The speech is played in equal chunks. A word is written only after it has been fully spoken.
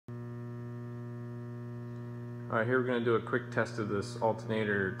Alright, here we're going to do a quick test of this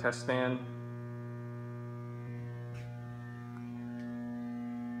alternator test stand.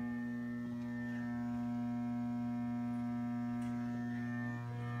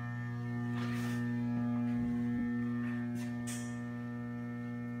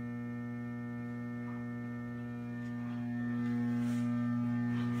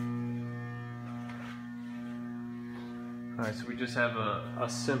 Alright, so we just have a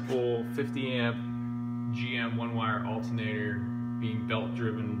simple 50 amp GM one wire alternator being belt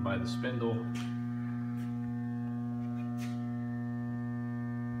driven by the spindle.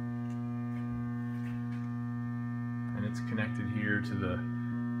 And it's connected here to the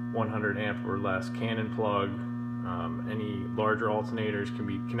 100 amp or less Cannon plug. Any larger alternators can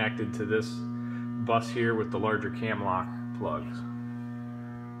be connected to this bus here with the larger cam lock plugs.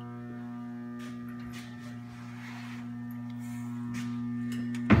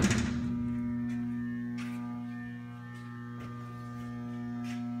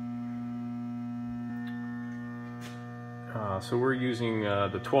 So we're using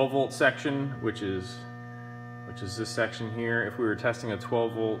the 12 volt section, which is this section here. If we were testing a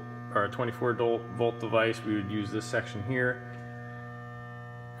 12 volt or a 24 volt device, we would use this section here.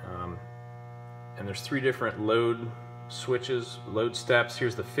 And there's 3 different load switches, load steps.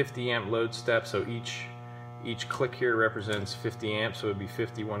 Here's the 50 amp load step. So each click here represents 50 amps. So it would be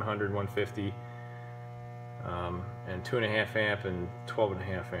 50, 100, 150, and 2.5 amp and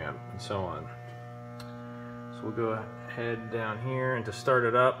 12.5 amp, and so on. So we'll go ahead down here, and to start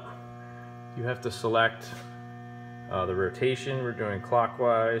it up, you have to select the rotation. We're doing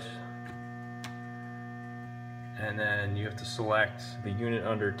clockwise, and then you have to select the unit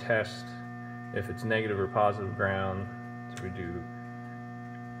under test if it's negative or positive ground. So we do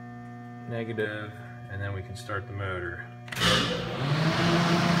negative, and then we can start the motor.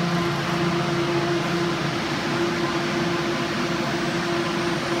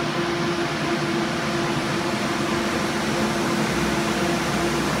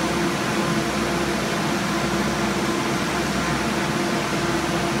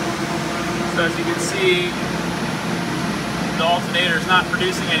 So as you can see, the alternator is not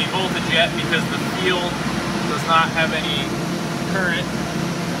producing any voltage yet because the field does not have any current.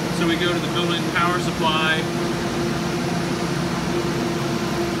 So we go to the built-in power supply.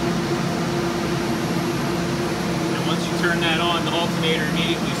 And once you turn that on, the alternator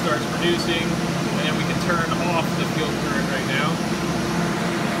immediately starts producing, and then we can turn off the field current right now.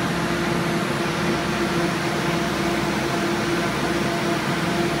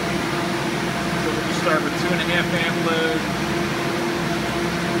 Start with 2.5 amp load.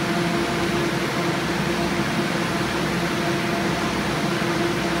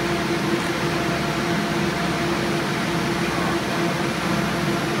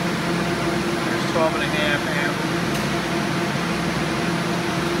 There's 12.5 amp.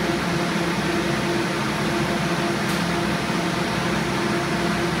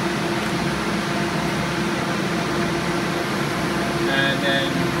 And then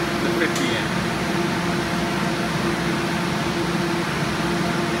the 50 amp.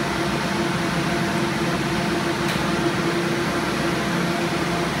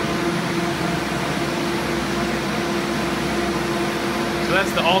 So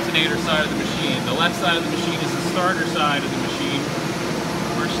that's the alternator side of the machine. The left side of the machine is the starter side of the machine,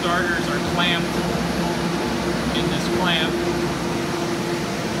 where starters are clamped in this clamp.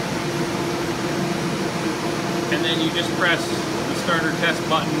 And then you just press the starter test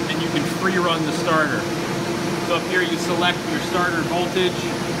button and you can free run the starter. So up here you select your starter voltage.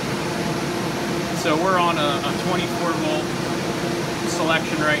 So we're on a 24 volt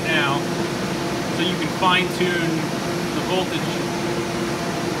selection right now. So you can fine tune the voltage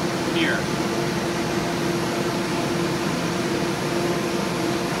here.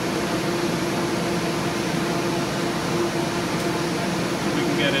 We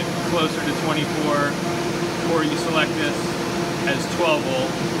can get it closer to 24, or you select this as 12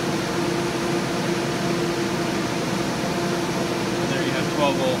 volt. And there you have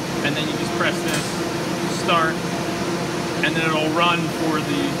 12 volt. And then you just press this, start, and then it'll run for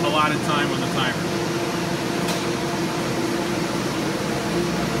the allotted time on the timer.